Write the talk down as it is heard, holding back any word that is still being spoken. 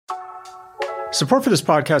Support for this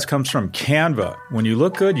podcast comes from Canva. When you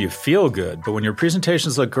look good, you feel good. But when your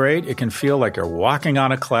presentations look great, it can feel like you're walking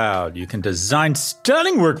on a cloud. You can design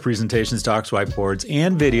stunning work presentations, docs, whiteboards,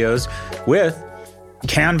 and videos with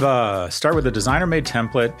Canva. Start with a designer-made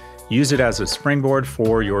template. Use it as a springboard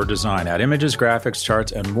for your design. Add images, graphics,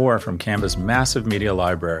 charts, and more from Canva's massive media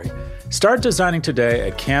library. Start designing today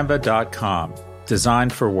at canva.com.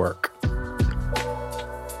 Designed for work.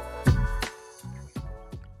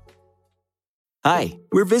 Hi,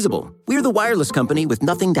 we're Visible. We're the wireless company with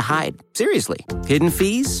nothing to hide. Seriously. Hidden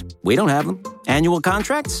fees? We don't have them. Annual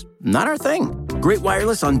contracts? Not our thing. Great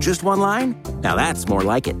wireless on just one line? Now that's more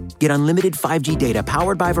like it. Get unlimited 5G data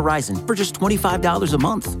powered by Verizon for just $25 a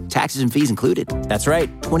month. Taxes and fees included. That's right,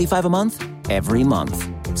 $25 a month, every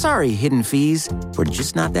month. Sorry, hidden fees. We're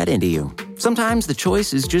just not that into you. Sometimes the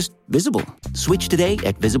choice is just Visible. Switch today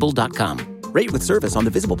at Visible.com. Rate with service on the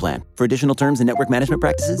Visible plan. For additional terms and network management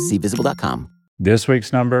practices, see Visible.com. This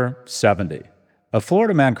week's number, 70. A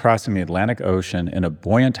Florida man crossing the Atlantic Ocean in a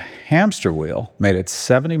buoyant hamster wheel made it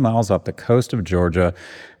 70 miles up the coast of Georgia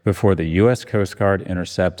before the U.S. Coast Guard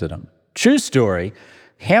intercepted him. True story,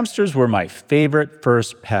 hamsters were my favorite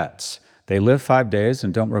first pets. They live 5 days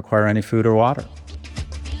and don't require any food or water.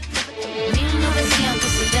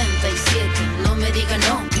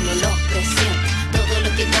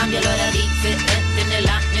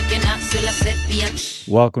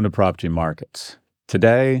 Welcome to Prop G Markets.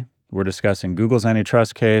 Today, we're discussing Google's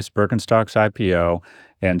antitrust case, Birkenstock's IPO,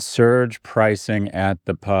 and surge pricing at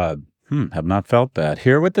the pub. Have not felt that.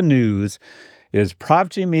 Here with the news is Prop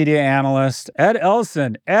G media analyst Ed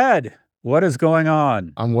Elson. Ed, what is going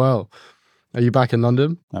on? I'm well. Are you back in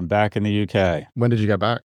London? I'm back in the UK. When did you get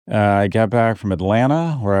back? I got back from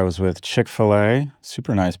Atlanta, where I was with Chick-fil-A.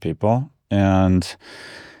 Super nice people. And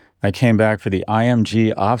I came back for the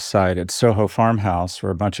IMG offsite at Soho Farmhouse,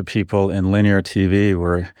 where a bunch of people in linear TV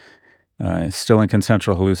were still in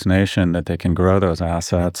consensual hallucination that they can grow those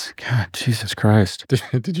assets. God, Jesus Christ.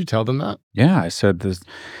 Did you tell them that? Yeah, I said this.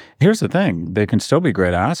 Here's the thing. They can still be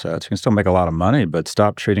great assets. You can still make a lot of money, but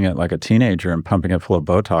stop treating it like a teenager and pumping it full of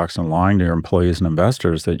Botox and lying to your employees and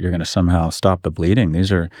investors that you're going to somehow stop the bleeding.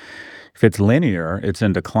 If it's linear, it's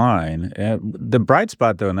in decline. The bright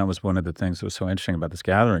spot, though, and that was one of the things that was so interesting about this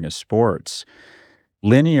gathering, is sports.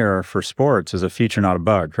 Linear for sports is a feature, not a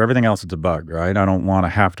bug. For everything else, it's a bug, right? I don't want to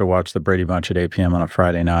have to watch the Brady Bunch at 8 p.m. on a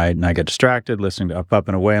Friday night, and I get distracted listening to Up, Up,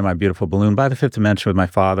 and Away, My Beautiful Balloon by the Fifth Dimension with my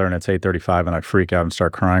father, and it's 8:35, and I freak out and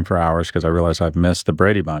start crying for hours because I realize I've missed the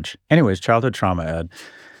Brady Bunch. Anyways, childhood trauma, Ed.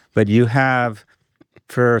 But you have...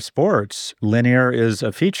 For sports, linear is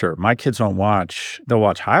a feature. My kids they'll watch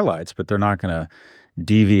highlights, but they're not going to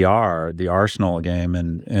DVR the Arsenal game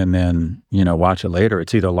and then, watch it later.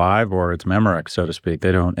 It's either live or it's Memorex, so to speak.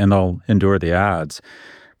 They'll endure the ads.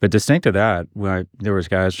 But distinct to that, there was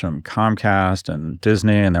guys from Comcast and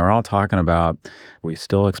Disney, and they were all talking about, we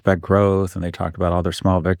still expect growth, and they talked about all their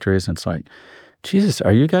small victories. And it's like, Jesus,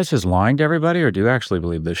 are you guys just lying to everybody, or do you actually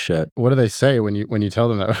believe this shit? What do they say when you tell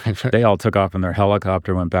them that? They all took off in their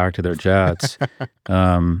helicopter, went back to their jets.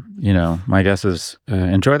 My guess is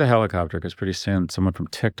enjoy the helicopter, because pretty soon someone from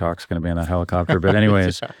TikTok's going to be in that helicopter. But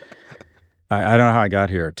anyways, I don't know how I got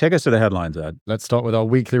here. Take us to the headlines, Ed. Let's start with our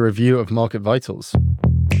weekly review of market vitals.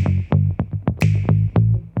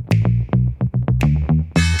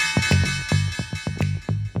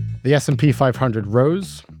 The S&P 500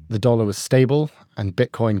 rose, the dollar was stable, and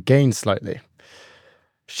Bitcoin gained slightly.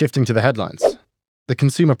 Shifting to the headlines. The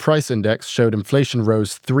Consumer Price Index showed inflation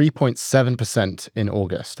rose 3.7% in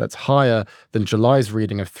August. That's higher than July's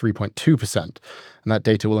reading of 3.2%. And that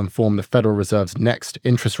data will inform the Federal Reserve's next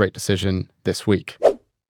interest rate decision this week.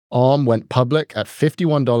 Arm went public at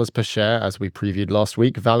 $51 per share, as we previewed last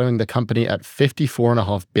week, valuing the company at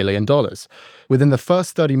 $54.5 billion. Within the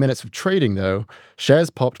first 30 minutes of trading, though, shares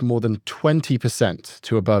popped more than 20%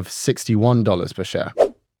 to above $61 per share.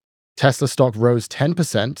 Tesla stock rose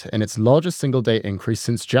 10% in its largest single-day increase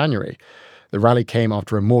since January. The rally came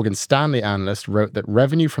after a Morgan Stanley analyst wrote that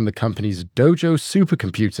revenue from the company's Dojo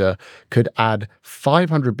supercomputer could add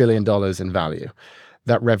 $500 billion in value.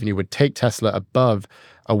 That revenue would take Tesla above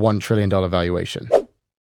a $1 trillion valuation.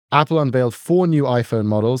 Apple unveiled 4 new iPhone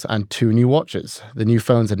models and 2 new watches. The new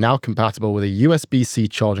phones are now compatible with a USB-C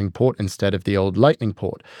charging port instead of the old Lightning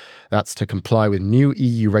port. That's to comply with new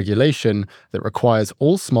EU regulation that requires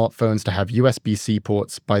all smartphones to have USB-C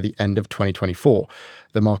ports by the end of 2024.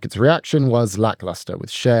 The market's reaction was lackluster,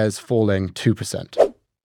 with shares falling 2%.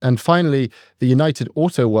 And finally, the United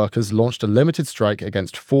Auto Workers launched a limited strike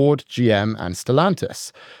against Ford, GM, and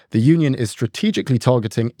Stellantis. The union is strategically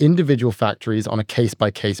targeting individual factories on a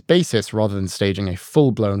case-by-case basis rather than staging a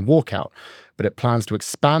full-blown walkout. but it plans to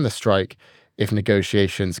expand the strike if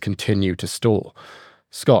negotiations continue to stall.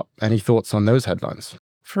 Scott, any thoughts on those headlines?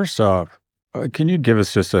 First off, can you give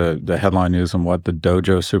us just the headline news on what the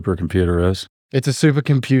Dojo supercomputer is? It's a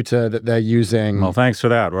supercomputer that they're using. Well, thanks for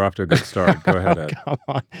that. We're off to a good start. Go ahead, Ed. Come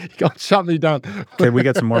on, you can't shut me down. Can we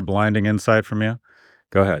get some more blinding insight from you?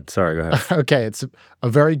 Go ahead. Sorry, go ahead. Okay, it's a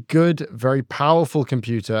very good, very powerful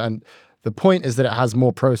computer, and the point is that it has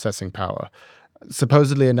more processing power,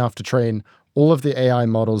 supposedly enough to train all of the AI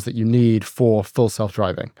models that you need for full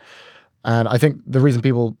self-driving. And I think the reason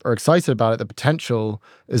people are excited about it, the potential,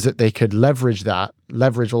 is that they could leverage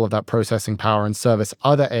all of that processing power and service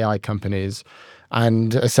other AI companies.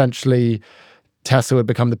 And essentially, Tesla would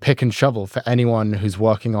become the pick and shovel for anyone who's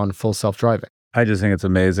working on full self-driving. I just think it's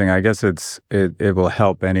amazing. I guess it will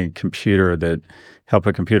help any computer help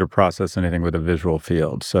a computer process anything with a visual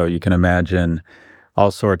field. So you can imagine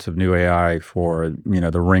all sorts of new AI for,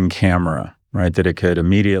 the Ring camera, right? That it could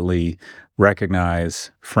immediately recognize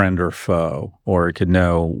friend or foe, or it could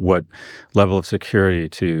know what level of security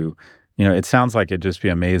to, it sounds like it'd just be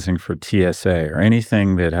amazing for TSA or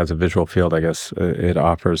anything that has a visual field. I guess it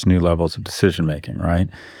offers new levels of decision making, right?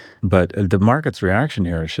 But the market's reaction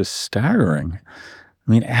here is just staggering.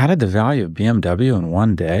 I mean, added the value of BMW in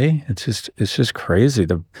one day. It's just crazy.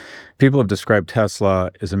 The people have described Tesla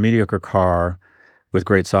as a mediocre car with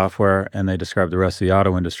great software, and they describe the rest of the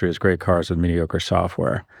auto industry as great cars with mediocre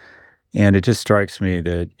software. And it just strikes me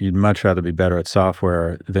that you'd much rather be better at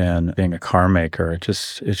software than being a car maker.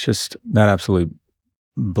 It's just that absolutely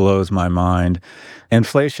blows my mind.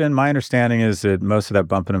 Inflation, my understanding is that most of that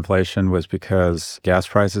bump in inflation was because gas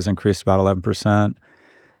prices increased about 11%.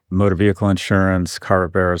 Motor vehicle insurance, car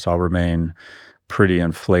repairs all remain pretty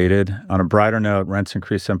inflated. On a brighter note, rents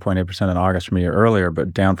increased 7.8% in August from a year earlier,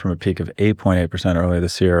 but down from a peak of 8.8% earlier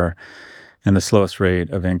this year, and the slowest rate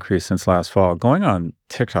of increase since last fall. Going on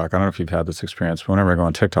TikTok, I don't know if you've had this experience, but whenever I go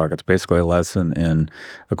on TikTok, it's basically a lesson in,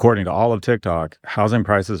 according to all of TikTok, housing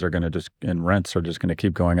prices and rents are just going to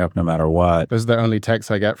keep going up no matter what. Those are the only texts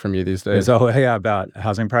I get from you these days. About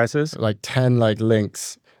housing prices? Like 10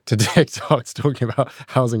 links to TikToks talking about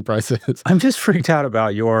housing prices. I'm just freaked out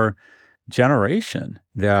about your generation,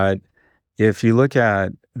 that if you look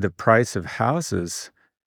at the price of houses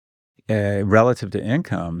relative to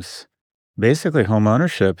incomes, basically home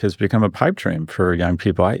ownership has become a pipe dream for young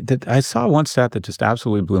people. I saw one stat that just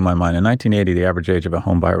absolutely blew my mind. In 1980, the average age of a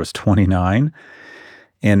home buyer was 29,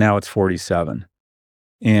 and now it's 47.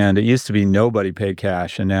 And it used to be nobody paid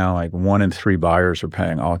cash, and now 1 in 3 buyers are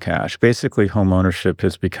paying all cash. Basically, home ownership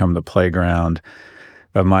has become the playground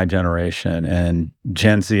of my generation, and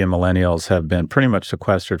Gen Z and millennials have been pretty much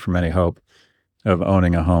sequestered from any hope of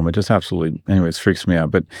owning a home. It just absolutely, anyways, freaks me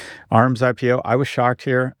out. But ARM's IPO, I was shocked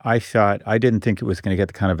here. I didn't think it was going to get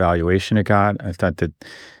the kind of valuation it got. I thought that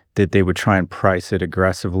they would try and price it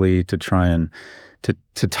aggressively to try and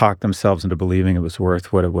to talk themselves into believing it was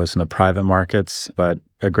worth what it was in the private markets. But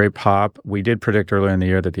a great pop. We did predict earlier in the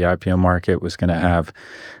year that the IPO market was going to have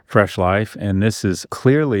fresh life. And this is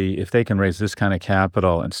clearly, if they can raise this kind of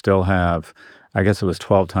capital and still have, I guess it was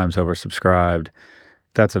 12 times oversubscribed,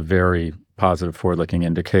 that's a very positive forward-looking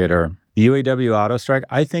indicator. The UAW auto strike,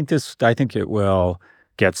 I think it will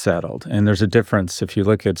get settled. And there's a difference if you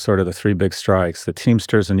look at sort of the 3 big strikes. The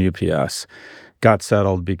Teamsters and UPS got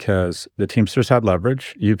settled because the Teamsters had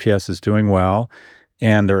leverage, UPS is doing well,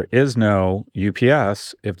 and there is no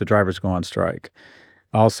UPS if the drivers go on strike.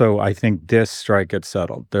 Also, I think this strike gets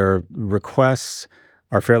settled. Their requests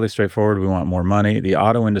are fairly straightforward. We want more money. The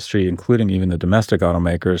auto industry, including even the domestic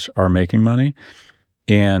automakers, are making money.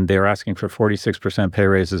 And they're asking for 46% pay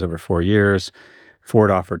raises over 4 years. Ford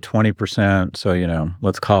offered 20%. So,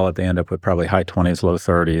 let's call it, they end up with probably high 20s, low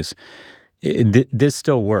 30s. This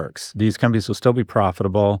still works. These companies will still be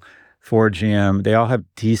profitable. Ford, GM, they all have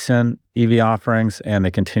decent EV offerings, and they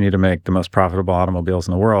continue to make the most profitable automobiles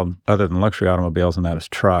in the world, other than luxury automobiles, and that is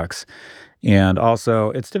trucks. And also,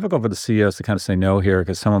 it's difficult for the CEOs to kind of say no here,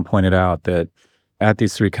 because someone pointed out that at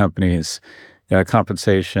these 3 companies,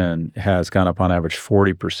 compensation has gone up on average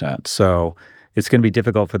 40%. So it's going to be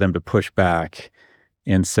difficult for them to push back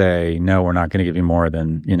and say, no, we're not going to give you more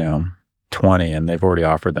than, 20, and they've already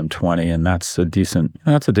offered them 20, and that's a decent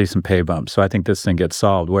pay bump. So I think this thing gets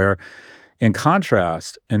solved. Where in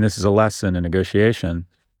contrast, and this is a lesson in negotiation,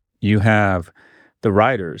 you have the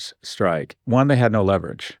riders strike. One, they had no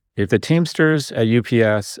leverage. If the Teamsters at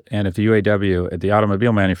UPS and if the UAW at the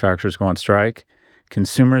automobile manufacturers go on strike,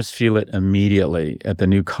 consumers feel it immediately at the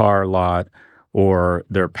new car lot, or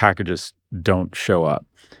their packages don't show up.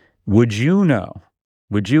 Would you know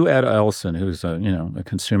would you, Ed Elson, who's a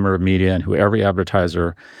consumer of media and who every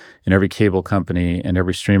advertiser and every cable company and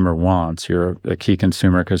every streamer wants, you're a key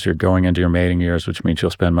consumer because you're going into your mating years, which means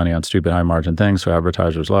you'll spend money on stupid high margin things, so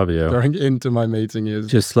advertisers love you. Going into my mating years.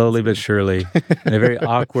 Just slowly but surely, in a very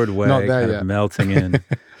awkward way, Not there kind yet. of melting in,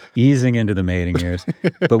 easing into the mating years.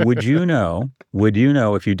 But would you know,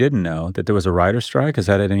 if you didn't know, that there was a writer's strike? Has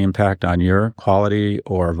that had any impact on your quality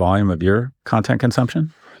or volume of your content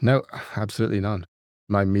consumption? No, absolutely none.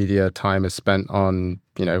 My media time is spent on,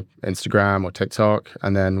 Instagram or TikTok.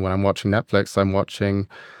 And then when I'm watching Netflix, I'm watching,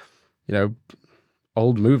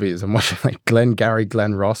 old movies. I'm watching like Glenn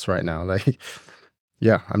Ross right now. Like,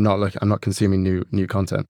 yeah, I'm not consuming new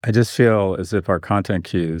content. I just feel as if our content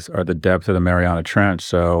cues are the depth of the Mariana Trench.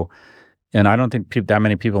 So, and I don't think that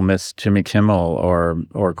many people miss Jimmy Kimmel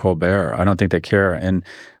or Colbert. I don't think they care. And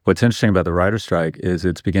what's interesting about the writer's strike is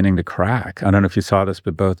it's beginning to crack. I don't know if you saw this,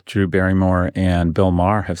 but both Drew Barrymore and Bill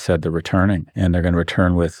Maher have said they're returning, and they're going to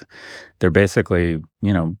return they're basically,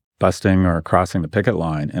 busting or crossing the picket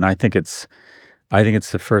line. And I think it's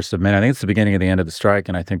the first of many. I think it's the beginning of the end of the strike,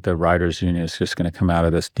 and I think the writers' union is just going to come out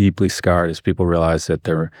of this deeply scarred as people realize that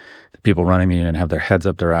the people running the union have their heads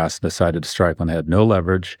up their ass and decided to strike when they had no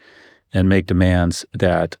leverage and make demands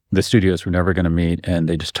that the studios were never going to meet, and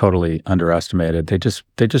they just totally underestimated. They just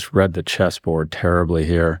read the chessboard terribly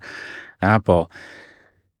here. Apple,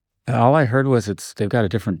 all I heard was they've got a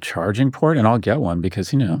different charging port, and I'll get one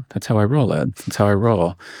because, that's how I roll, Ed. That's how I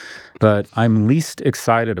roll. But I'm least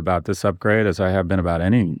excited about this upgrade as I have been about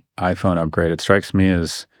any iPhone upgrade. It strikes me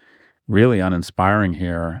as really uninspiring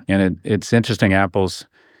here. And it's interesting, Apple's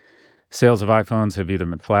sales of iPhones have either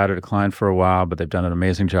been flat or declined for a while, but they've done an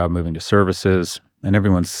amazing job moving to services. And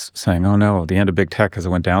everyone's saying, oh no, the end of big tech because it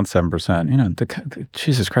went down 7%.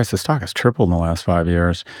 Jesus Christ, the stock has tripled in the last 5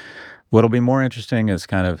 years. What'll be more interesting is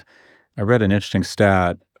I read an interesting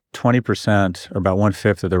stat, 20% or about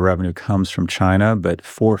 1/5 of their revenue comes from China, but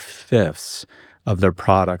 4/5 of their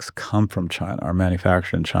products come from China, are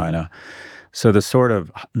manufactured in China. So the sort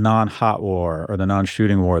of non-hot war or the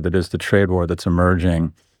non-shooting war that is the trade war that's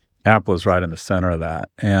emerging, Apple is right in the center of that.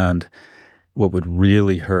 And what would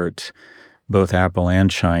really hurt both Apple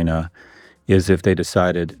and China is if they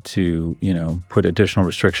decided to, put additional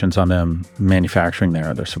restrictions on them manufacturing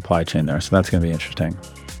there, their supply chain there. So that's going to be interesting.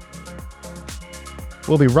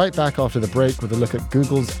 We'll be right back after the break with a look at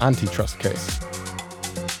Google's antitrust case.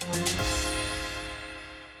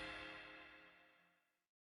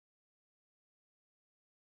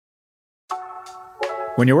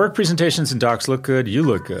 When your work presentations and docs look good, you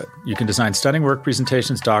look good. You can design stunning work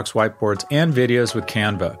presentations, docs, whiteboards, and videos with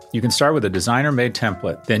Canva. You can start with a designer-made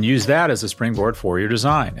template, then use that as a springboard for your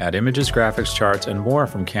design. Add images, graphics, charts, and more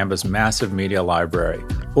from Canva's massive media library.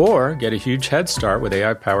 Or get a huge head start with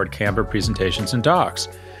AI-powered Canva presentations and docs.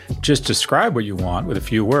 Just describe what you want with a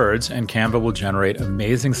few words, and Canva will generate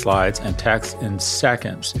amazing slides and text in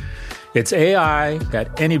seconds. It's AI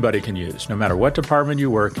that anybody can use, no matter what department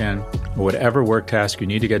you work in or whatever work task you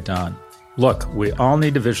need to get done. Look, we all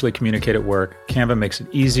need to visually communicate at work. Canva makes it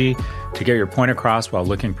easy to get your point across while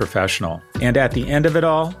looking professional. And at the end of it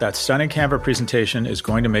all, that stunning Canva presentation is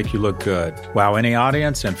going to make you look good, wow any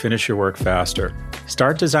audience, and finish your work faster.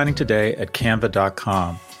 Start designing today at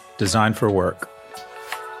canva.com. Design for work.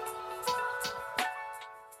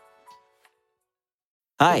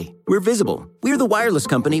 Hi, we're Visible. We're the wireless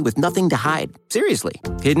company with nothing to hide. Seriously.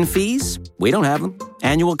 Hidden fees? We don't have them.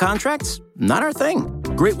 Annual contracts? Not our thing.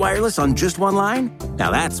 Great wireless on just one line?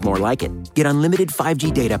 Now that's more like it. Get unlimited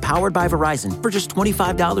 5G data powered by Verizon for just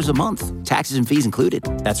 $25 a month. Taxes and fees included.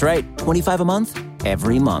 That's right, $25 a month,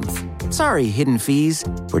 every month. Sorry, hidden fees.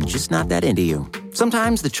 We're just not that into you.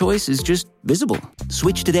 Sometimes the choice is just Visible.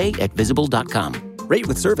 Switch today at Visible.com. Rate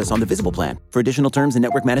with service on the Visible plan. For additional terms and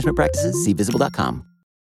network management practices, see Visible.com.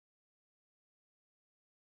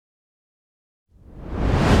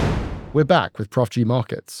 We're back with Prof G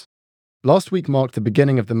Markets. Last week marked the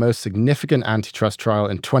beginning of the most significant antitrust trial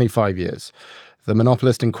in 25 years. The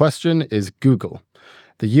monopolist in question is Google.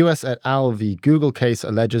 The US et al. The Google case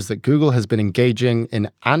alleges that Google has been engaging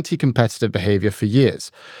in anti-competitive behavior for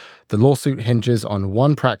years. The lawsuit hinges on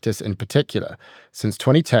one practice in particular. Since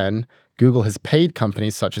 2010, Google has paid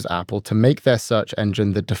companies such as Apple to make their search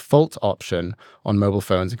engine the default option on mobile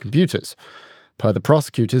phones and computers. Per the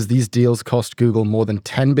prosecutors, these deals cost Google more than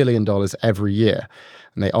 $10 billion every year.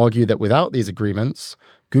 And they argue that without these agreements,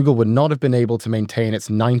 Google would not have been able to maintain its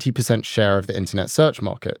 90% share of the internet search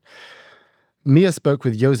market. Mia spoke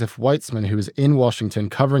with Josef Weitzman, who is in Washington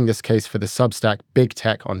covering this case for the Substack Big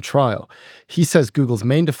Tech on Trial. He says Google's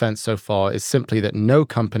main defense so far is simply that no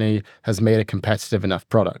company has made a competitive enough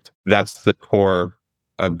product. That's the core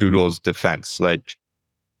of Google's defense. Like,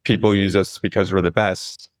 people use us because we're the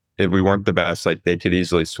best. If we weren't the best, like, they could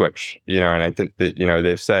easily switch, and I think that,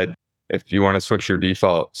 they've said, if you want to switch your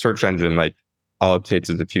default search engine, like, all it takes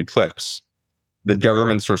is a few clicks. The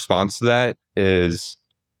government's response to that is,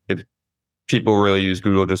 if people really use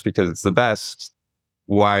Google just because it's the best,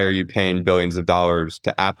 why are you paying billions of dollars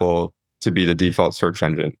to Apple to be the default search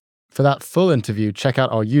engine? For that full interview, check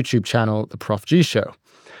out our YouTube channel, The Prof G Show.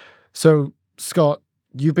 So, Scott,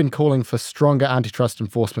 you've been calling for stronger antitrust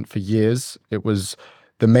enforcement for years. It was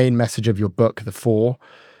the main message of your book, The Four.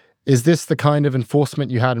 Is this the kind of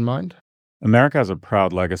enforcement you had in mind? America has a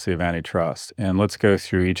proud legacy of antitrust, and let's go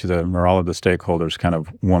through each of them, or all of the stakeholders, kind of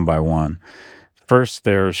one by one. First,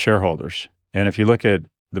 there's shareholders. And if you look at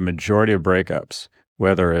the majority of breakups,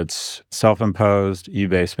 whether it's self-imposed,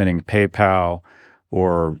 eBay spinning PayPal,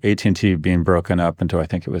 or AT&T being broken up into, I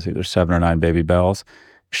think it was either 7 or 9 baby bells,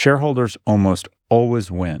 shareholders almost always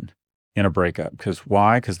win in a breakup. Because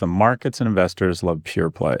why? Because the markets and investors love pure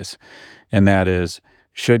plays. And that is,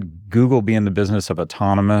 should Google be in the business of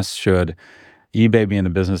autonomous? Should eBay be in the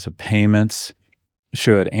business of payments?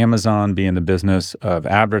 Should Amazon be in the business of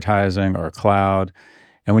advertising or cloud?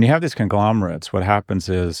 And when you have these conglomerates, what happens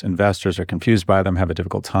is investors are confused by them, have a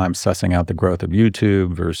difficult time sussing out the growth of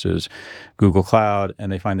YouTube versus Google Cloud,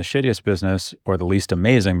 and they find the shittiest business or the least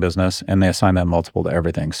amazing business, and they assign that multiple to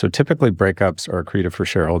everything. So typically breakups are accretive for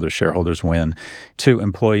shareholders. Shareholders win. To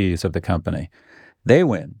employees of the company, they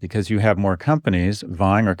win because you have more companies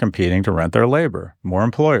vying or competing to rent their labor, more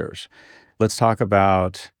employers. Let's talk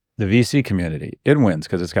about the VC community. It wins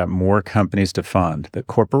because it's got more companies to fund. The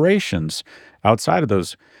corporations outside of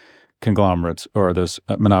those conglomerates or those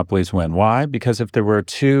monopolies win. Why? Because if there were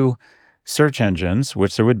 2 search engines,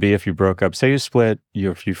 which there would be if you broke up, say you split,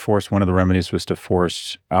 if you forced, one of the remedies was to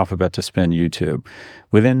force Alphabet to spin YouTube.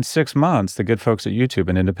 Within 6 months, the good folks at YouTube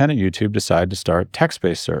and independent YouTube decide to start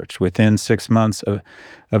text-based search. Within 6 months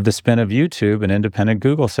of the spin of YouTube, an independent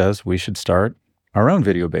Google says we should start our own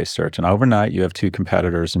video-based search. And overnight, you have 2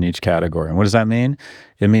 competitors in each category. And what does that mean?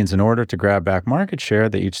 It means in order to grab back market share,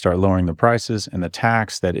 they each start lowering the prices, and the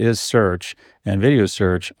tax that is search and video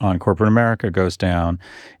search on corporate America goes down.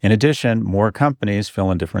 In addition, more companies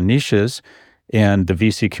fill in different niches, and the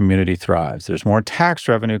VC community thrives. There's more tax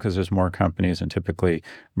revenue because there's more companies and typically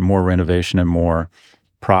more innovation and more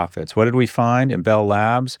profits. What did we find in Bell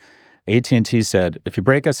Labs? AT&T said, if you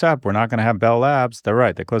break us up, we're not going to have Bell Labs. They're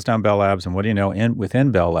right. They closed down Bell Labs. And what do you know?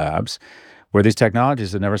 Within Bell Labs, where these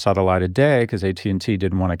technologies that never saw the light of day because AT&T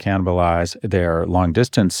didn't want to cannibalize their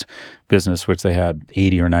long-distance business, which they had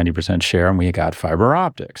 80 or 90% share. And we got fiber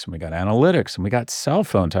optics, and we got analytics, and we got cell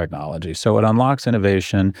phone technology. So it unlocks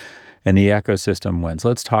innovation, and the ecosystem wins.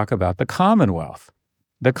 Let's talk about the Commonwealth.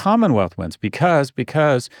 The Commonwealth wins because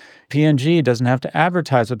P&G doesn't have to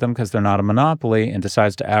advertise with them because they're not a monopoly, and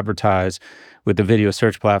decides to advertise with the video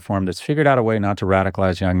search platform that's figured out a way not to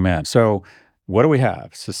radicalize young men. So what do we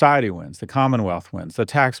have? Society wins. The Commonwealth wins. The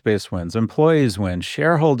tax base wins. Employees win.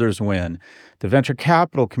 Shareholders win. The venture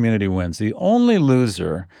capital community wins. The only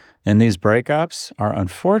loser in these breakups are,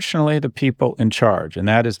 unfortunately, the people in charge, and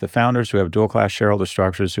that is the founders who have dual-class shareholder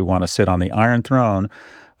structures who want to sit on the Iron Throne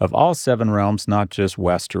of all 7 realms, not just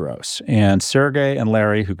Westeros. And Sergey and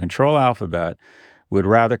Larry, who control Alphabet, would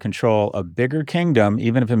rather control a bigger kingdom,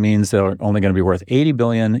 even if it means they're only going to be worth 80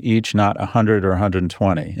 billion each, not 100 or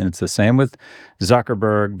 120. And it's the same with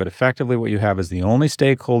Zuckerberg, but effectively what you have is the only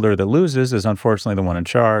stakeholder that loses is unfortunately the one in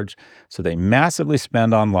charge. So they massively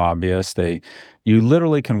spend on lobbyists. You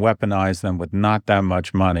literally can weaponize them with not that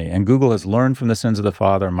much money. And Google has learned from the sins of the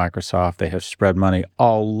father and Microsoft. They have spread money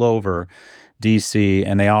all over DC,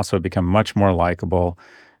 and they also become much more likable.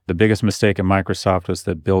 The biggest mistake at Microsoft was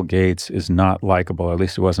that Bill Gates is not likable, at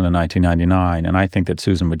least it wasn't in 1999. And I think that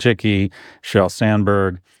Susan Wojcicki, Sheryl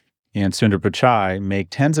Sandberg, and Sundar Pichai make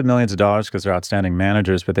tens of millions of dollars because they're outstanding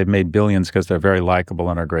managers, but they've made billions because they're very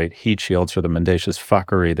likable and are great heat shields for the mendacious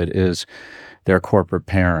fuckery that is their corporate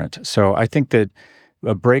parent. So I think that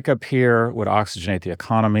a breakup here would oxygenate the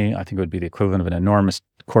economy. I think it would be the equivalent of an enormous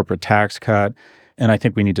corporate tax cut. And I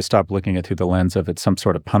think we need to stop looking at it through the lens of it's some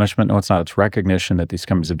sort of punishment. No, it's not. It's recognition that these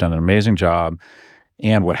companies have done an amazing job.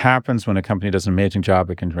 And what happens when a company does an amazing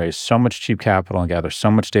job, it can raise so much cheap capital and gather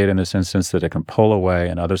so much data in this instance that it can pull away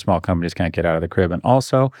and other small companies can't get out of the crib. And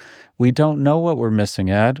also, we don't know what we're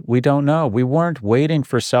missing, Ed. We don't know. We weren't waiting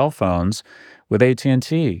for cell phones with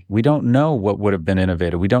AT&T. We don't know what would have been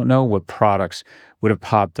innovative. We don't know what products would have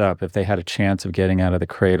popped up if they had a chance of getting out of the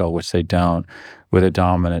cradle, which they don't with a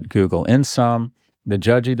dominant Google. In sum, The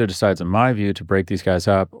judge either decides, in my view, to break these guys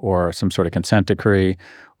up or some sort of consent decree,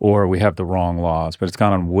 or we have the wrong laws. But it's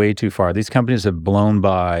gone on way too far. These companies have blown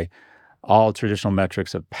by all traditional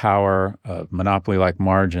metrics of power, of monopoly-like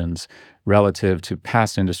margins relative to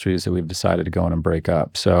past industries that we've decided to go in and break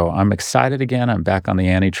up. So I'm excited again. I'm back on the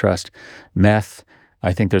antitrust meth.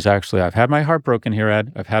 I think I've had my heart broken here,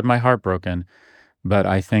 Ed. I've had my heart broken. But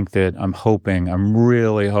I think that I'm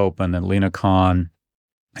really hoping that Lina Khan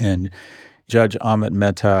and Judge Amit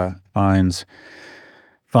Mehta finds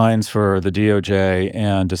for the DOJ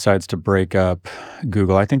and decides to break up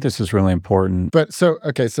Google. I think this is really important. But so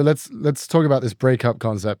let's talk about this breakup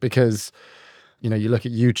concept, because you look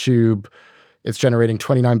at YouTube, it's generating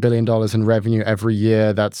 $29 billion in revenue every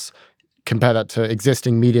year. Compare that to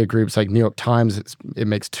existing media groups like New York Times, it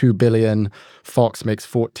makes $2 billion. Fox makes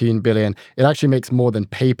 $14 billion. It actually makes more than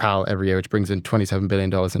PayPal every year, which brings in $27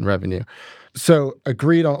 billion in revenue. So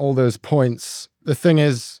agreed on all those points. The thing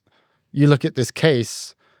is, you look at this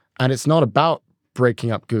case, and it's not about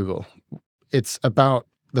breaking up Google. It's about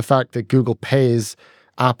the fact that Google pays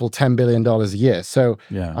Apple $10 billion a year. So,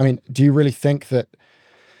 yeah. I mean, do you really think that,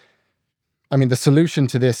 the solution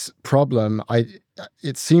to this problem,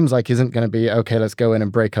 it seems like isn't going to be, okay, let's go in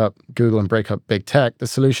and break up Google and break up big tech. The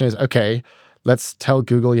solution is, okay, let's tell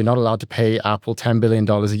Google you're not allowed to pay Apple $10 billion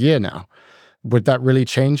a year now. Would that really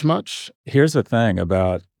change much? Here's the thing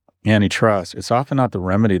about antitrust. It's often not the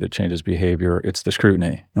remedy that changes behavior, it's the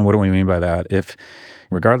scrutiny. And what do we mean by that?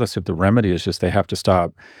 Regardless if the remedy is just they have to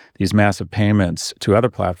stop these massive payments to other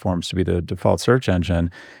platforms to be the default search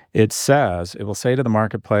engine, it will say to the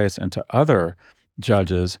marketplace and to other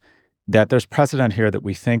judges that there's precedent here that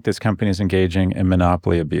we think this company is engaging in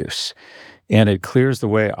monopoly abuse. And it clears the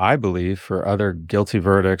way, I believe, for other guilty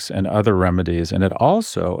verdicts and other remedies. And it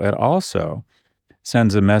also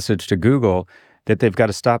sends a message to Google that they've got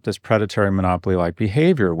to stop this predatory monopoly-like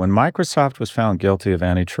behavior. When Microsoft was found guilty of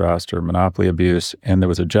antitrust or monopoly abuse and there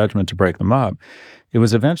was a judgment to break them up, it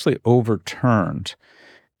was eventually overturned.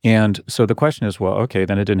 And so the question is, well, okay,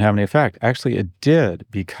 then it didn't have any effect. Actually, it did,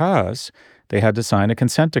 because they had to sign a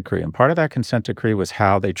consent decree. And part of that consent decree was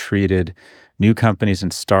how they treated new companies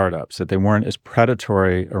and startups, that they weren't as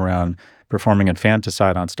predatory around performing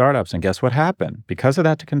infanticide on startups. And guess what happened? Because of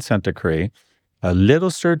that consent decree, a little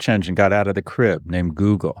search engine got out of the crib named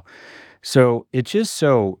Google. So it's just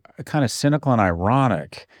so kind of cynical and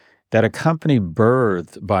ironic that a company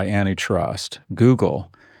birthed by antitrust,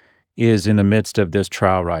 Google, is in the midst of this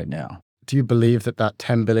trial right now. Do you believe that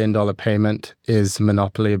 $10 billion payment is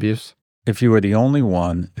monopoly abuse? If you were the only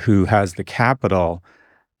one who has the capital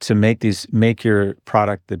to make your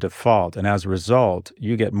product the default, and as a result,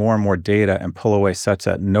 you get more and more data and pull away such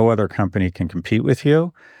that no other company can compete with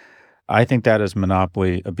you, I think that is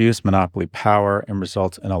monopoly abuse, monopoly power, and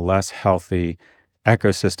results in a less healthy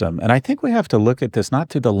ecosystem. And I think we have to look at this not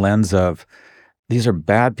through the lens of these are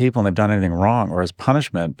bad people and they've done anything wrong or as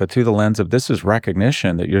punishment, but through the lens of this is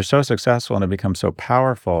recognition that you're so successful and have become so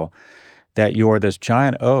powerful that you're this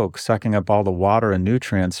giant oak sucking up all the water and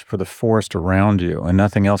nutrients for the forest around you, and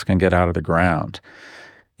nothing else can get out of the ground.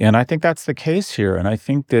 And I think that's the case here. And I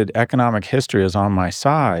think that economic history is on my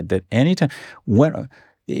side, that anytime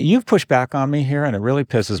you've pushed back on me here, and it really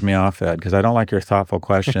pisses me off, Ed, because I don't like your thoughtful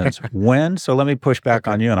questions. So let me push back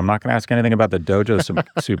on you, and I'm not going to ask anything about the Dojo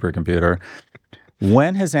supercomputer.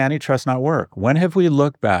 When has antitrust not worked? When have we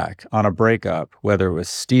looked back on a breakup, whether it was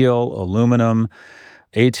steel, aluminum,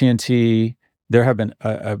 AT&T? There have been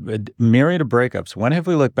a myriad of breakups. When have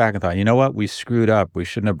we looked back and thought, you know what, we screwed up. We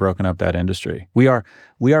shouldn't have broken up that industry. We are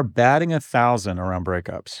batting 1,000 around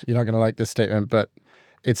breakups. You're not going to like this statement, but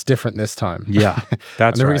it's different this time. Yeah,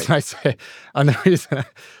 that's and the right.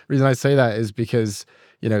 reason I say that is because,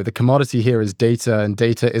 the commodity here is data, and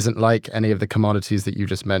data isn't like any of the commodities that you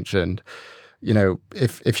just mentioned.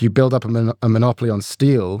 If you build up a monopoly on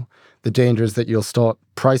steel, the danger is that you'll start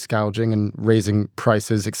price gouging and raising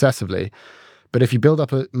prices excessively. But if you build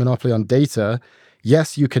up a monopoly on data,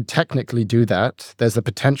 yes, you could technically do that. There's a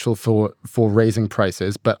potential for raising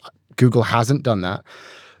prices, but Google hasn't done that.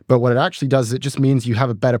 But what it actually does is it just means you have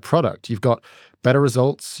a better product. You've got better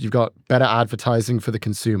results. You've got better advertising for the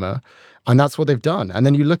consumer. And that's what they've done. And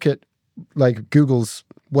then you look at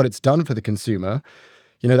what it's done for the consumer.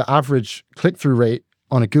 The average click-through rate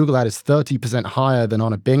on a Google ad is 30% higher than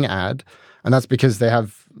on a Bing ad. And that's because they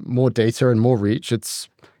have more data and more reach.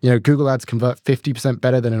 Google ads convert 50%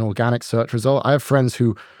 better than an organic search result. I have friends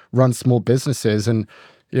who run small businesses, and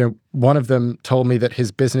one of them told me that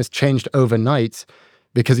his business changed overnight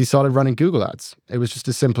because he started running Google ads. It was just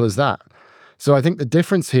as simple as that. So I think the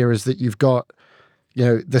difference here is that you've got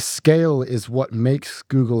The scale is what makes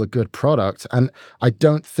Google a good product. And I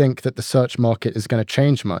don't think that the search market is going to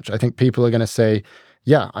change much. I think people are going to say,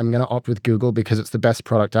 yeah, I'm going to opt with Google because it's the best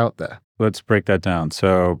product out there. Let's break that down.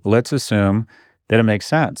 So let's assume that it makes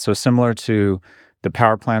sense. So similar to the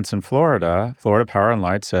power plants in Florida, Florida Power and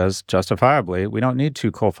Light says justifiably, we don't need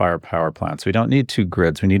 2 coal-fired power plants. We don't need 2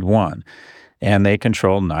 grids. We need 1. And they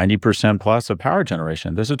control 90% plus of power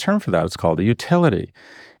generation. There's a term for that. It's called a utility.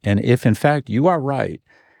 And if, in fact, you are right,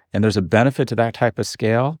 and there's a benefit to that type of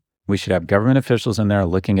scale, we should have government officials in there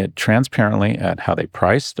looking at transparently at how they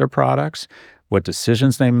price their products, what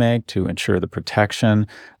decisions they make to ensure the protection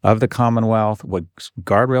of the Commonwealth, what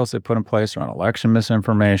guardrails they put in place around election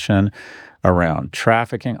misinformation, around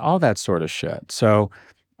trafficking, all that sort of shit. So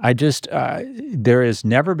there has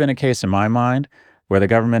never been a case in my mind where the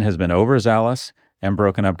government has been overzealous and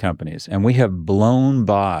broken up companies. And we have blown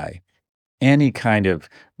by any kind of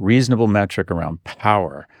reasonable metric around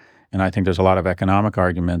power. And I think there's a lot of economic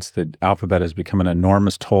arguments that Alphabet has become an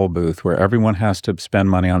enormous toll booth where everyone has to spend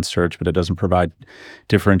money on search, but it doesn't provide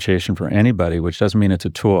differentiation for anybody, which doesn't mean it's a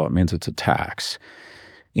tool. It means it's a tax.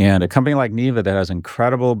 And a company like Neeva that has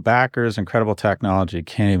incredible backers, incredible technology,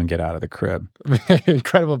 can't even get out of the crib.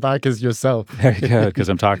 Incredible backers yourself. There you go, because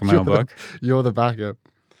I'm talking my own book. You're the backup.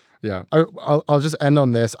 Yeah. I'll just end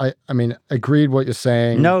on this. I mean, agreed what you're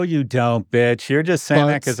saying. No, you don't, bitch. You're just saying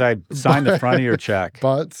that because I signed the front of your check.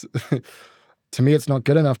 But to me, it's not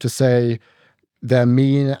good enough to say they're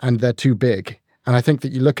mean and they're too big. And I think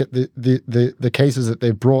that you look at the cases that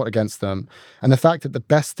they've brought against them, and the fact that the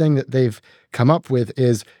best thing that they've come up with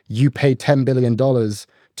is you pay $10 billion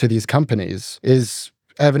to these companies is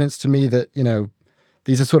evidence to me that,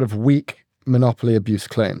 these are sort of weak monopoly abuse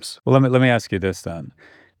claims. Well, let me ask you this then.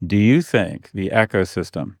 Do you think the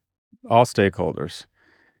ecosystem, all stakeholders,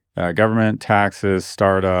 government, taxes,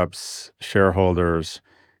 startups, shareholders,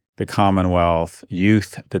 the Commonwealth,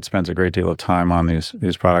 youth that spends a great deal of time on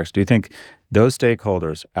these products, do you think those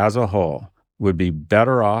stakeholders as a whole would be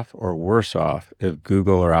better off or worse off if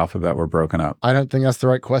Google or Alphabet were broken up? I don't think that's the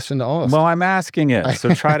right question to ask. Well, I'm asking it,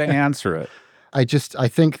 so try to answer it. I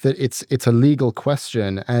think that it's a legal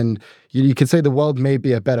question, and you could say the world may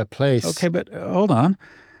be a better place. Okay, but hold on.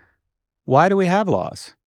 Why do we have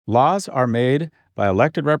laws? Laws are made by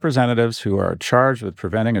elected representatives who are charged with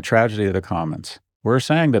preventing a tragedy of the commons. We're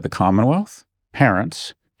saying that the Commonwealth,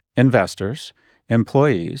 parents, investors,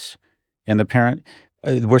 employees, and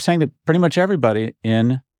we're saying that pretty much everybody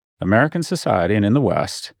in American society and in the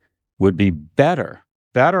West would be better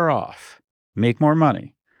off, make more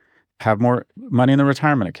money, have more money in the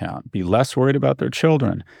retirement account, be less worried about their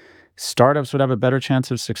children. Startups would have a better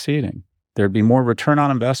chance of succeeding. There'd be more return on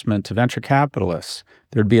investment to venture capitalists.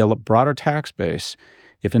 There'd be a broader tax base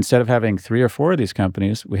if instead of having 3 or 4 of these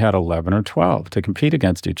companies, we had 11 or 12 to compete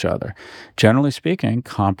against each other. Generally speaking,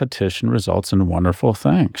 competition results in wonderful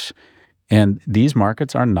things. And these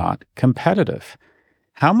markets are not competitive.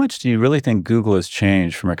 How much do you really think Google has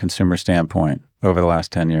changed from a consumer standpoint over the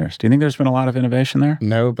last 10 years? Do you think there's been a lot of innovation there?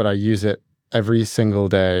 No, but I use it every single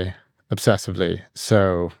day obsessively.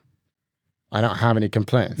 So I don't have any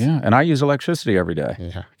complaints. Yeah, and I use electricity every day.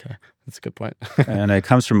 Yeah, okay. That's a good point. And it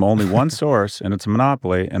comes from only one source, and it's a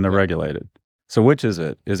monopoly, and they're regulated. So which is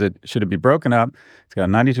it? Should it be broken up? It's got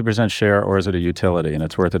a 92% share, or is it a utility, and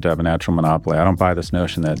it's worth it to have a natural monopoly? I don't buy this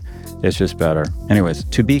notion that it's just better. Anyways,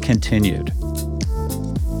 to be continued.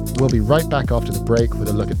 We'll be right back after the break with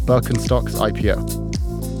a look at Birkenstock's IPO.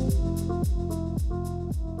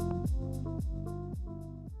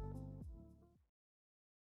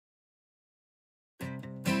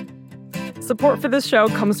 Support for this show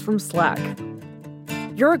comes from Slack.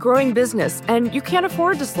 You're a growing business, and you can't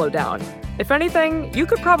afford to slow down. If anything, you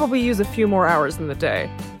could probably use a few more hours in the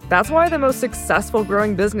day. That's why the most successful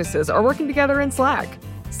growing businesses are working together in Slack.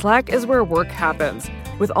 Slack is where work happens,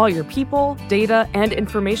 with all your people, data, and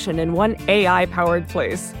information in one AI-powered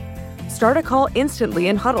place. Start a call instantly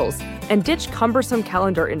in huddles and ditch cumbersome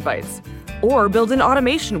calendar invites. Or build an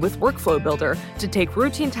automation with Workflow Builder to take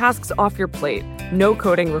routine tasks off your plate. No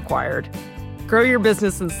coding required. Grow your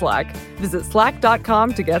business in Slack. Visit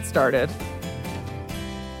slack.com to get started.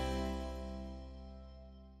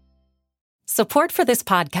 Support for this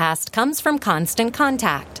podcast comes from Constant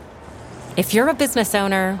Contact. If you're a business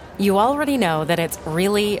owner, you already know that it's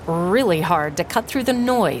really, really hard to cut through the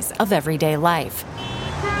noise of everyday life.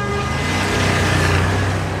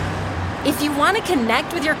 If you want to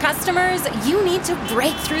connect with your customers, you need to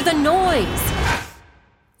break through the noise.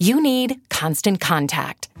 You need Constant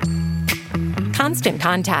Contact. Constant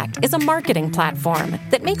Contact is a marketing platform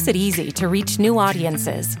that makes it easy to reach new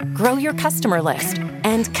audiences, grow your customer list,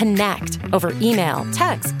 and connect over email,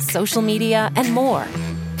 text, social media, and more.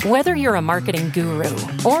 Whether you're a marketing guru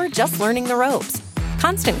or just learning the ropes,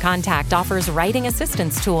 Constant Contact offers writing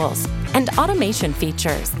assistance tools and automation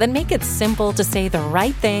features that make it simple to say the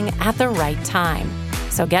right thing at the right time.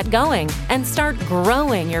 So get going and start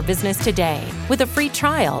growing your business today with a free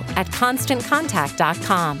trial at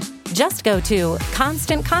ConstantContact.com. Just go to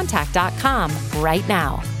ConstantContact.com right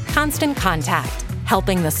now. Constant Contact,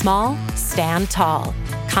 helping the small stand tall.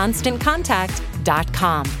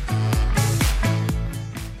 ConstantContact.com.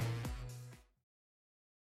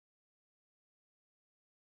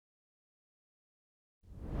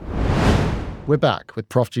 We're back with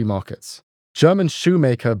Prof G Markets. German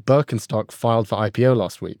shoemaker Birkenstock filed for IPO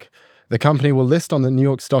last week. The company will list on the New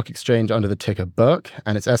York Stock Exchange under the ticker BIRK,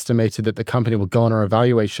 and it's estimated that the company will garner a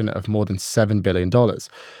valuation of more than $7 billion.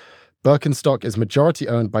 Birkenstock is majority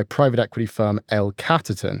owned by private equity firm L.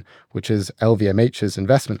 Catterton, which is LVMH's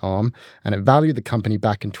investment arm, and it valued the company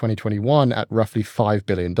back in 2021 at roughly $5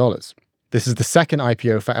 billion. This is the second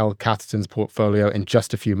IPO for L. Catterton's portfolio in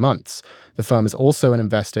just a few months. The firm is also an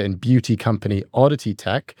investor in beauty company Oddity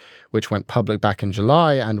Tech, which went public back in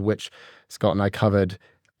July and which Scott and I covered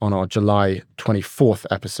on our July 24th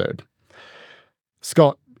episode.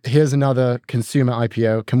 Scott, here's another consumer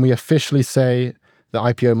IPO. Can we officially say the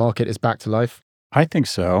IPO market is back to life? I think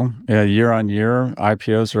so. Yeah, year on year,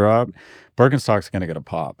 IPOs are up. Birkenstock's going to get a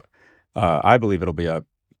pop. I believe it'll be up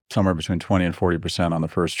somewhere between 20 and 40% on the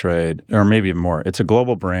first trade, or maybe even more. It's a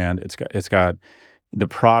global brand. It's got the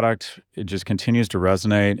product. It just continues to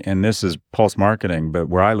resonate. And this is pulse marketing. But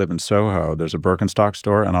where I live in Soho, there's a Birkenstock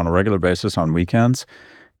store, and on a regular basis on weekends,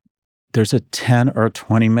 there's a 10 or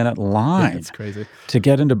 20-minute line It's crazy to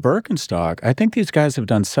get into Birkenstock. I think these guys have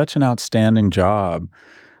done such an outstanding job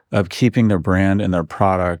of keeping their brand and their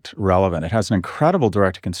product relevant. It has an incredible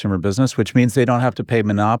direct-to-consumer business, which means they don't have to pay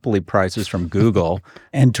monopoly prices from Google.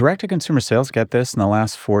 And direct-to-consumer sales, get this, in the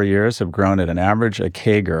last 4 years have grown at an average, a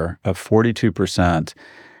CAGR of 42%.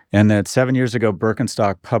 And that 7 years ago,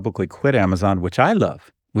 Birkenstock publicly quit Amazon, which I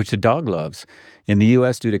love, which the dog loves, in the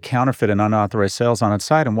U.S. due to counterfeit and unauthorized sales on its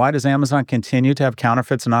site. And why does Amazon continue to have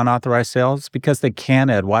counterfeits and unauthorized sales? Because they can,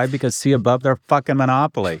 Ed. Why? Because see above their fucking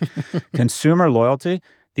monopoly. Consumer loyalty.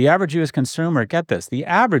 The average U.S. consumer, get this, the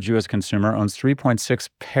average U.S. consumer owns 3.6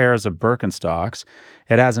 pairs of Birkenstocks.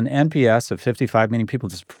 It has an NPS of 55, meaning people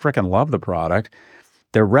just freaking love the product.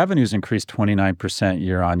 Their revenues increased 29%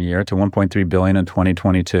 year on year to $1.3 billion in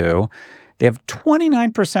 2022. They have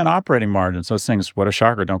 29% operating margins. Those things, what a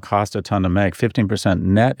shocker, don't cost a ton to make. 15%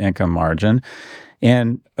 net income margin.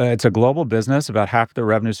 And it's a global business. About half the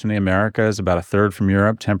revenues from the Americas, about a third from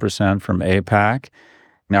Europe, 10% from APAC.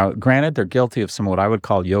 Now, granted, they're guilty of some what I would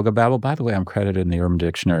call yoga babble. By the way, I'm credited in the Urban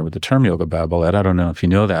Dictionary with the term yoga babble, Ed. I don't know if you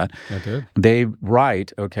know that. I did. They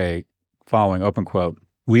write, following open quote,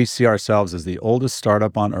 "We see ourselves as the oldest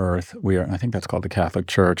startup on earth. We are," I think that's called the Catholic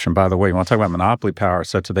Church. And by the way, you want to talk about monopoly power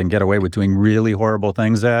such that they can get away with doing really horrible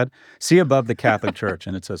things, Ed? See above the Catholic Church.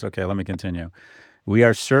 And it says, okay, let me continue. "We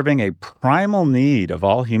are serving a primal need of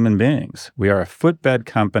all human beings. We are a footbed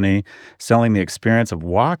company selling the experience of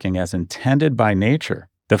walking as intended by nature.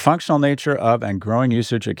 The functional nature of and growing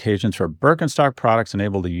usage occasions for Birkenstock products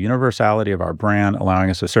enable the universality of our brand, allowing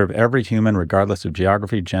us to serve every human regardless of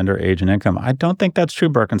geography, gender, age, and income." I don't think that's true,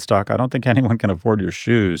 Birkenstock. I don't think anyone can afford your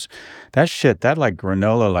shoes. That shit, that like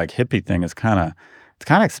granola, like hippie thing is kind of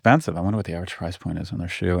expensive. I wonder what the average price point is on their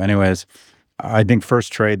shoe. Anyways, I think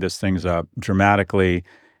first trade, this thing's up dramatically.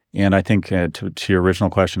 And I think to your original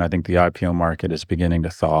question, I think the IPO market is beginning to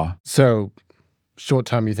thaw. So short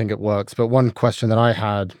term, you think it works. But one question that I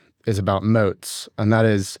had is about moats. And that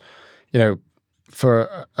is,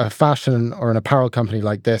 for a fashion or an apparel company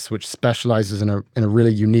like this, which specializes in a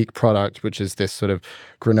really unique product, which is this sort of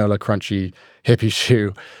granola crunchy hippie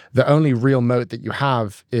shoe, the only real moat that you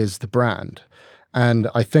have is the brand. And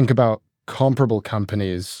I think about comparable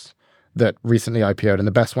companies that recently IPO'd, and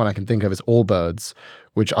the best one I can think of is Allbirds,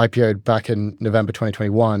 which IPO'd back in November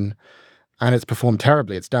 2021. And it's performed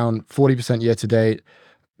terribly. It's down 40% year to date.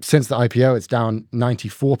 Since the IPO, it's down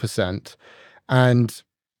 94%. And,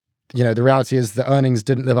 the reality is the earnings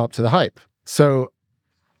didn't live up to the hype. So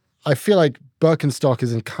I feel like Birkenstock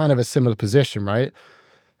is in kind of a similar position, right?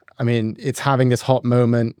 I mean, it's having this hot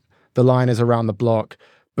moment. The line is around the block.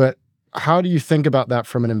 But how do you think about that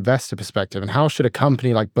from an investor perspective? And how should a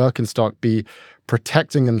company like Birkenstock be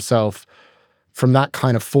protecting themselves from that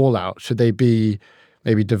kind of fallout? Should they be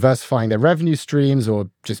maybe diversifying their revenue streams or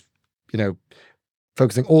just,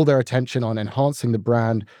 focusing all their attention on enhancing the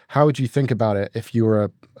brand. How would you think about it if you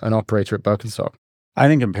were an operator at Birkenstock? I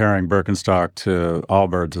think comparing Birkenstock to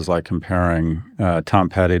Allbirds is like comparing Tom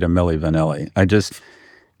Petty to Milli Vanilli. I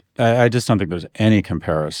just don't think there's any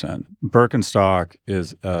comparison. Birkenstock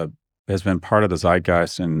has been part of the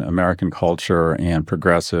zeitgeist in American culture and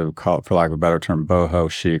progressive, for lack of a better term, boho,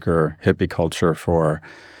 chic, or hippie culture for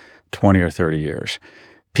 20 or 30 years.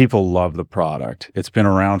 People love the product. It's been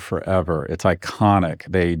around forever. It's iconic.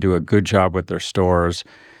 They do a good job with their stores.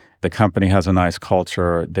 The company has a nice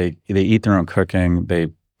culture. They eat their own cooking. They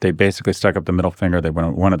basically stuck up the middle finger. They were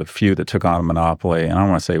one of the few that took on a monopoly. And I don't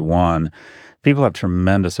want to say one. People have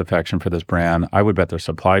tremendous affection for this brand. I would bet their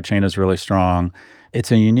supply chain is really strong.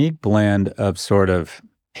 It's a unique blend of sort of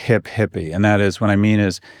hippie. And that is, what I mean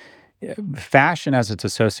is, fashion as it's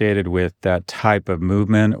associated with that type of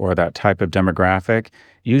movement or that type of demographic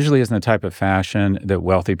usually isn't the type of fashion that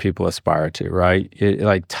wealthy people aspire to, right?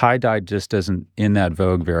 Like tie-dye just isn't in that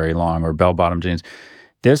vogue very long, or bell-bottom jeans.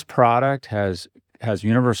 This product has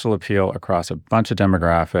universal appeal across a bunch of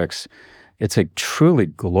demographics. It's a truly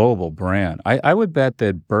global brand. I would bet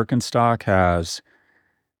that Birkenstock has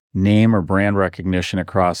name or brand recognition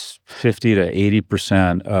across 50 to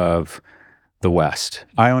 80% of the West.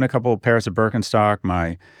 I own a couple of pairs of Birkenstock.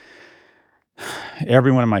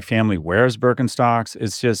 Everyone in my family wears Birkenstocks.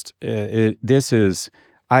 It's just,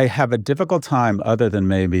 I have a difficult time, other than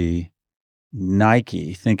maybe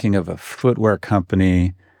Nike, thinking of a footwear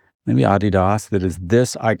company, maybe Adidas, that is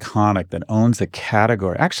this iconic, that owns the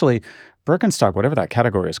category. Actually, Birkenstock, whatever that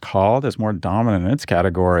category is called, is more dominant in its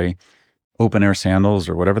category. Open air sandals,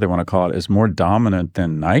 or whatever they want to call it, is more dominant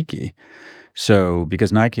than Nike. So,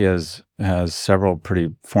 because Nike has several pretty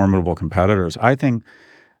formidable competitors, I think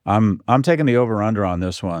I'm taking the over/under on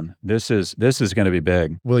this one. This is going to be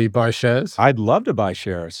big. Will you buy shares? I'd love to buy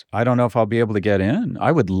shares. I don't know if I'll be able to get in.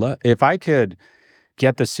 I would love, if I could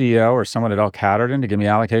get the CEO or someone at L Catterton to give me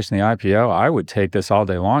allocation in the IPO, I would take this all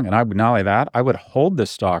day long. And I would, not only that, I would hold this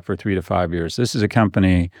stock for 3 to 5 years. This is a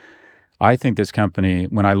company. I think this company,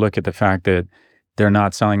 when I look at the fact that they're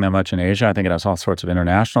not selling that much in Asia, I think it has all sorts of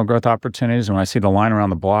international growth opportunities. And when I see the line around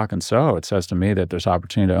the block in Soho, it says to me that there's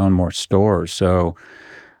opportunity to own more stores. So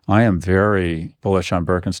I am very bullish on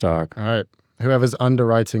Birkenstock. All right. Whoever's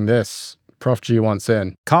underwriting this, Prof G wants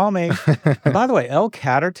in. Call me. And by the way, L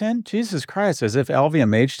Catterton, Jesus Christ, as if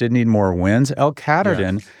LVMH didn't need more wins. L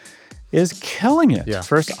Catterton is killing it. Yeah.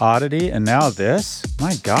 First Oddity and now this.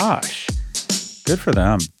 My gosh. Good for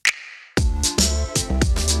them.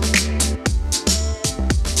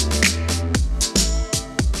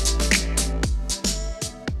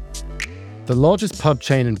 The largest pub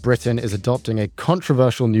chain in Britain is adopting a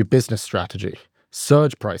controversial new business strategy,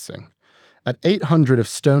 surge pricing. At 800 of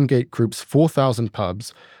Stonegate Group's 4,000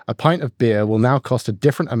 pubs, a pint of beer will now cost a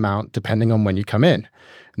different amount depending on when you come in.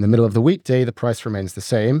 In the middle of the weekday, the price remains the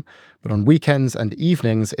same, but on weekends and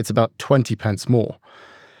evenings, it's about 20 pence more.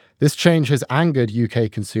 This change has angered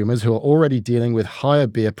UK consumers who are already dealing with higher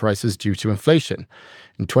beer prices due to inflation.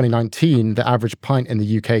 In 2019, the average pint in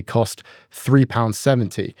the UK cost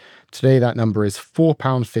 £3.70. Today, that number is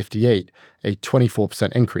 £4.58, a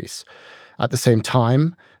 24% increase. At the same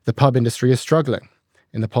time, the pub industry is struggling.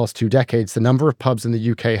 In the past 2 decades, the number of pubs in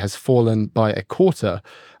the UK has fallen by a quarter,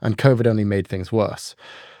 and COVID only made things worse.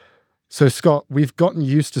 So, Scott, we've gotten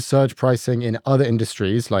used to surge pricing in other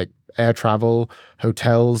industries like air travel,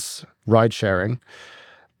 hotels, ride sharing.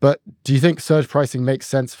 But do you think surge pricing makes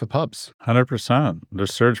sense for pubs? 100%.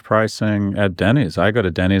 There's surge pricing at Denny's. I go to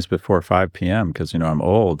Denny's before 5 p.m. because, I'm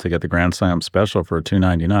old, to get the Grand Slam special for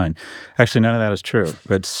 $2.99. Actually, none of that is true.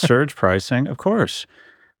 But surge pricing, of course.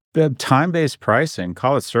 Time-based pricing,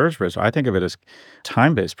 call it surge pricing. I think of it as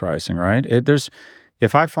time-based pricing, right?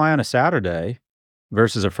 If I fly on a Saturday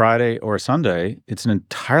versus a Friday or a Sunday, it's an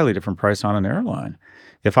entirely different price on an airline.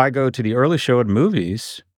 If I go to the early show at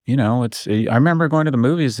movies, I remember going to the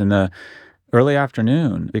movies in the early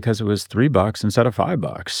afternoon because it was $3 instead of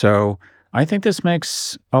 $5. So I think this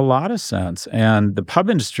makes a lot of sense. And the pub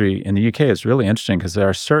industry in the UK is really interesting because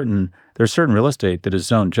there's certain real estate that is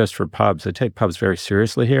zoned just for pubs. They take pubs very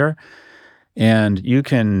seriously here. And you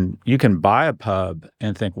can buy a pub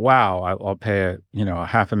and think, wow, I'll pay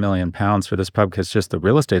 £500,000 for this pub because just the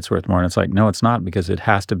real estate's worth more. And it's like, no, it's not, because it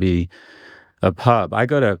has to be a pub. I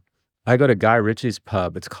go to I go to Guy Ritchie's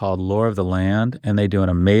pub. It's called Lore of the Land, and they do an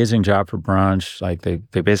amazing job for brunch. Like they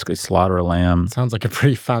basically slaughter a lamb. Sounds like a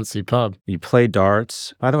pretty fancy pub. You play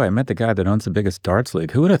darts. By the way, I met the guy that owns the biggest darts league.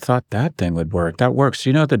 Who would have thought that thing would work? That works.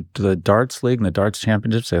 You know the darts league and the darts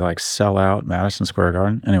championships, they like sell out Madison Square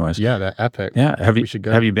Garden. Anyways. Yeah, they're epic. Yeah. We should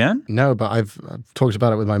go. Have you been? No, but I've talked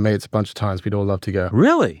about it with my mates a bunch of times. We'd all love to go.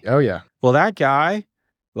 Really? Oh, yeah. Well, that guy,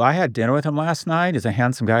 I had dinner with him last night. He's a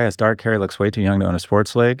handsome guy. He has dark hair. He looks way too young to own a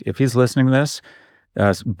sports league. If he's listening to this,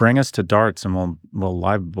 bring us to darts and we'll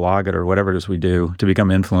live blog it or whatever it is we do to become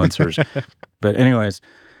influencers. But anyways,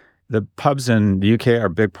 the pubs in the UK are a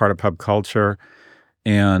big part of pub culture.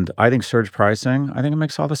 And I think surge pricing, I think it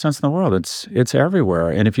makes all the sense in the world. It's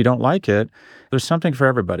everywhere. And if you don't like it, there's something for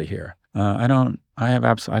everybody here. I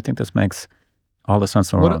think this makes all the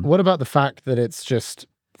sense in the world. What about the fact that it's just,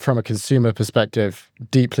 from a consumer perspective,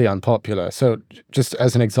 deeply unpopular? So just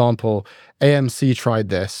as an example, AMC tried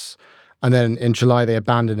this, and then in July they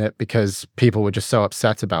abandoned it because people were just so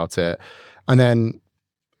upset about it. And then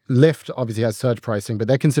Lyft obviously has surge pricing, but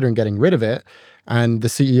they're considering getting rid of it. And the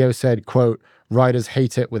CEO said, quote, "Riders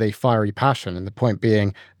hate it with a fiery passion." And the point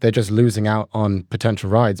being, they're just losing out on potential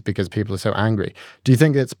rides because people are so angry. Do you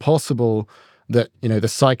think it's possible that, the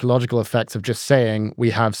psychological effects of just saying we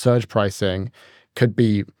have surge pricing could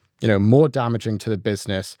be, more damaging to the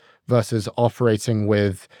business versus operating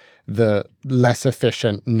with the less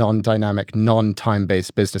efficient, non-dynamic,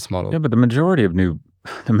 non-time-based business model? Yeah, but the majority of new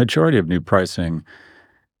pricing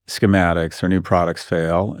schematics or new products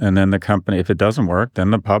fail, and then the company, if it doesn't work,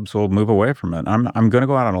 then the pubs will move away from it. I'm going to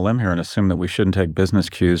go out on a limb here and assume that we shouldn't take business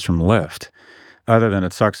cues from Lyft, other than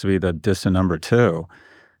it sucks to be the distant number two.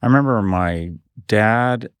 I remember my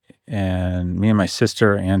dad and me and my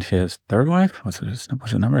sister and his third wife, was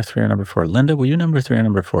it number 3 or number 4? Linda, were you number 3 or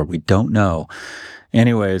number 4? We don't know.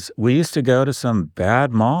 Anyways, we used to go to some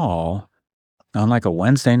bad mall on like a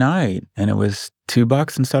Wednesday night, and it was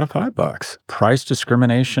 $2 instead of $5. Price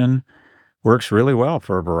discrimination works really well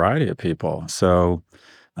for a variety of people. So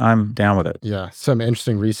I'm down with it. Yeah, some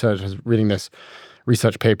interesting research. I was reading this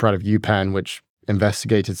research paper out of UPenn, which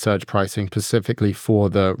investigated surge pricing specifically for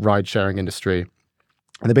the ride-sharing industry.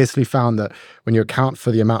 And they basically found that when you account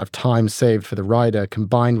for the amount of time saved for the rider,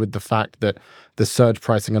 combined with the fact that the surge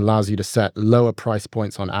pricing allows you to set lower price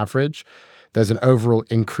points on average, there's an overall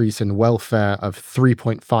increase in welfare of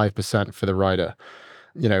 3.5% for the rider.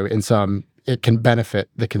 In sum, it can benefit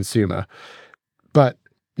the consumer. But,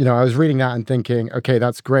 I was reading that and thinking, okay,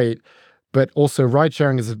 that's great. But also ride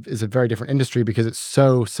sharing is a very different industry because it's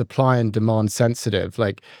so supply and demand sensitive.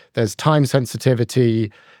 Like there's time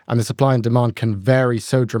sensitivity and the supply and demand can vary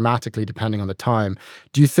so dramatically depending on the time.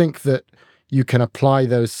 Do you think that you can apply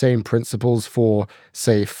those same principles for,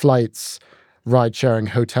 say, flights, ride sharing,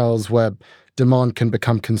 hotels, where demand can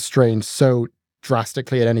become constrained so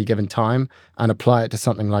drastically at any given time, and apply it to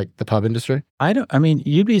something like the pub industry?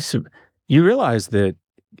 You realize that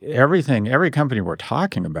every company we're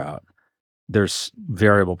talking about, there's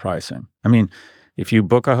variable pricing. If you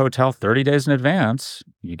book a hotel 30 days in advance,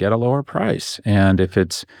 you get a lower price. And if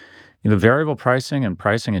it's variable pricing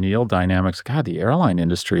and yield dynamics, God, the airline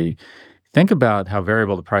industry, think about how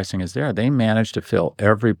variable the pricing is there. They manage to fill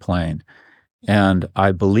every plane. And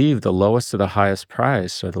I believe the lowest to the highest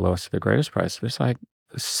price or the lowest to the greatest price, there's like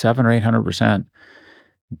 700 or 800%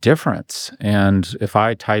 difference. And if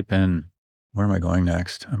I type in, where am I going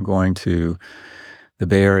next? I'm going to the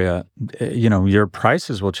Bay Area. Your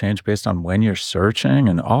prices will change based on when you're searching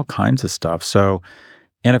and all kinds of stuff. So,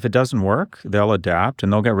 and if it doesn't work, they'll adapt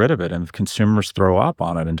and they'll get rid of it. And if consumers throw up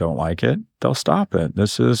on it and don't like it, they'll stop it.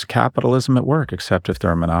 This is capitalism at work, except if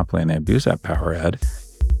they're a monopoly and they abuse that power, Ed.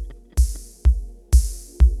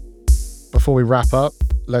 Before we wrap up,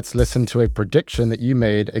 let's listen to a prediction that you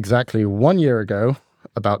made exactly 1 year ago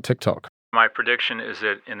about TikTok. My prediction is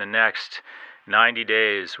that in the next 90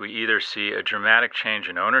 days, we either see a dramatic change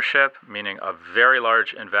in ownership, meaning a very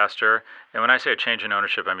large investor. And when I say a change in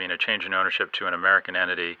ownership, I mean a change in ownership to an American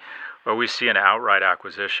entity, or we see an outright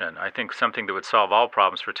acquisition. I think something that would solve all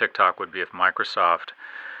problems for TikTok would be if Microsoft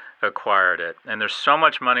acquired it. And there's so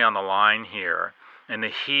much money on the line here, and the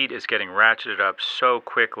heat is getting ratcheted up so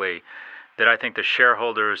quickly that I think the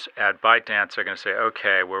shareholders at ByteDance are going to say,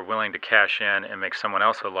 okay, we're willing to cash in and make someone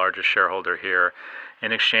else the largest shareholder here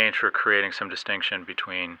in exchange for creating some distinction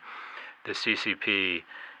between the CCP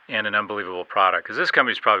and an unbelievable product. Because this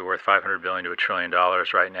company is probably worth $500 billion to $1 trillion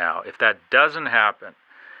right now. If that doesn't happen,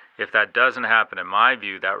 in my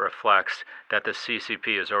view, that reflects that the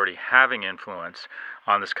CCP is already having influence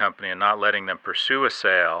on this company and not letting them pursue a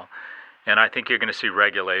sale. And I think you're going to see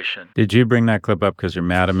regulation. Did you bring that clip up because you're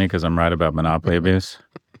mad at me because I'm right about monopoly abuse?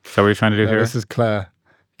 Is that what you're trying to do No, here? this is Claire.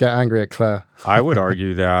 Get angry at Claire. I would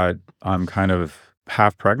argue that I'm kind of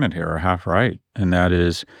half pregnant here or half right. And that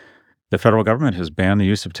is the federal government has banned the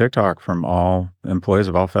use of TikTok from all employees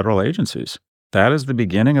of all federal agencies. That is the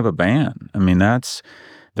beginning of a ban. I mean,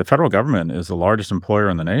 the federal government is the largest employer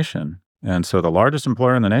in the nation. And so the largest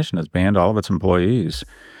employer in the nation has banned all of its employees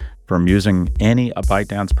from using any of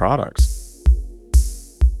ByteDance products.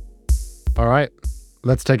 All right,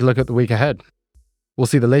 let's take a look at the week ahead. We'll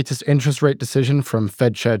see the latest interest rate decision from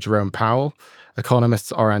Fed Chair Jerome Powell.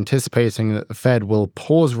 Economists are anticipating that the Fed will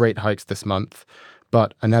pause rate hikes this month,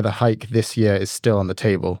 but another hike this year is still on the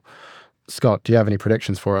table. Scott, do you have any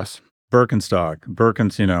predictions for us? Birkenstock.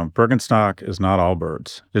 Birkenstock is not all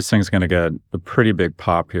birds. This thing's going to get a pretty big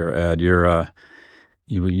pop here, Ed. You're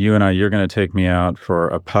going to take me out for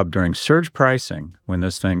a pub during surge pricing when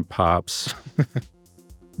this thing pops.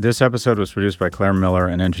 This episode was produced by Claire Miller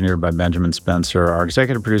and engineered by Benjamin Spencer. Our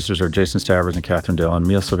executive producers are Jason Stavers and Catherine Dillon.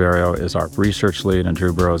 Mia Silverio is our research lead, and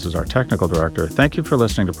Drew Burrows is our technical director. Thank you for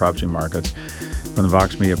listening to Prop G Markets from the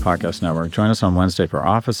Vox Media Podcast Network. Join us on Wednesday for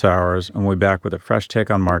office hours, and we'll be back with a fresh take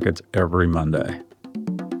on markets every Monday.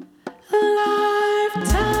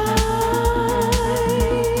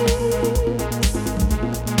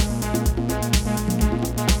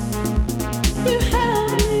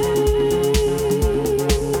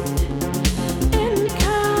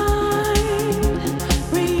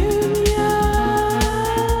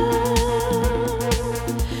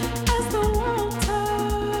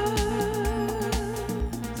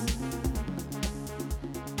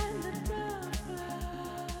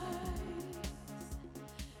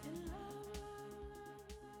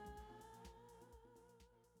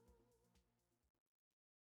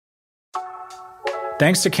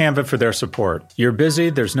 Thanks to Canva for their support. You're busy,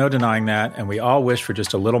 there's no denying that, and we all wish for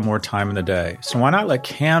just a little more time in the day. So why not let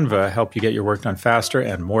Canva help you get your work done faster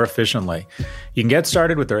and more efficiently? You can get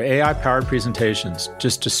started with their AI-powered presentations.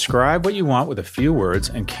 Just describe what you want with a few words,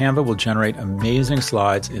 and Canva will generate amazing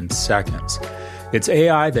slides in seconds. It's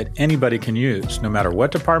AI that anybody can use, no matter what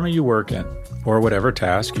department you work in or whatever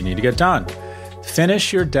task you need to get done.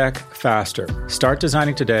 Finish your deck faster. Start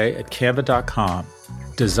designing today at canva.com.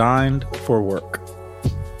 Designed for work.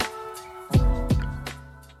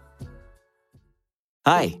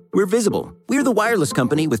 Hi, we're Visible. We're the wireless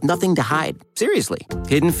company with nothing to hide. Seriously.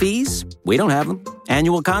 Hidden fees? We don't have them.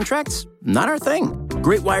 Annual contracts? Not our thing.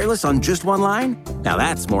 Great wireless on just one line? Now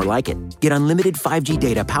that's more like it. Get unlimited 5G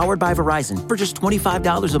data powered by Verizon for just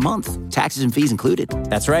 $25 a month. Taxes and fees included.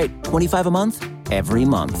 That's right, $25 a month, every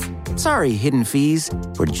month. Sorry, hidden fees.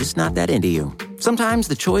 We're just not that into you. Sometimes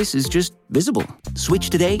the choice is just Visible. Switch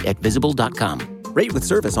today at Visible.com. Rate with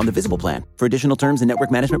service on the Visible plan. For additional terms and network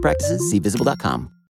management practices, see Visible.com.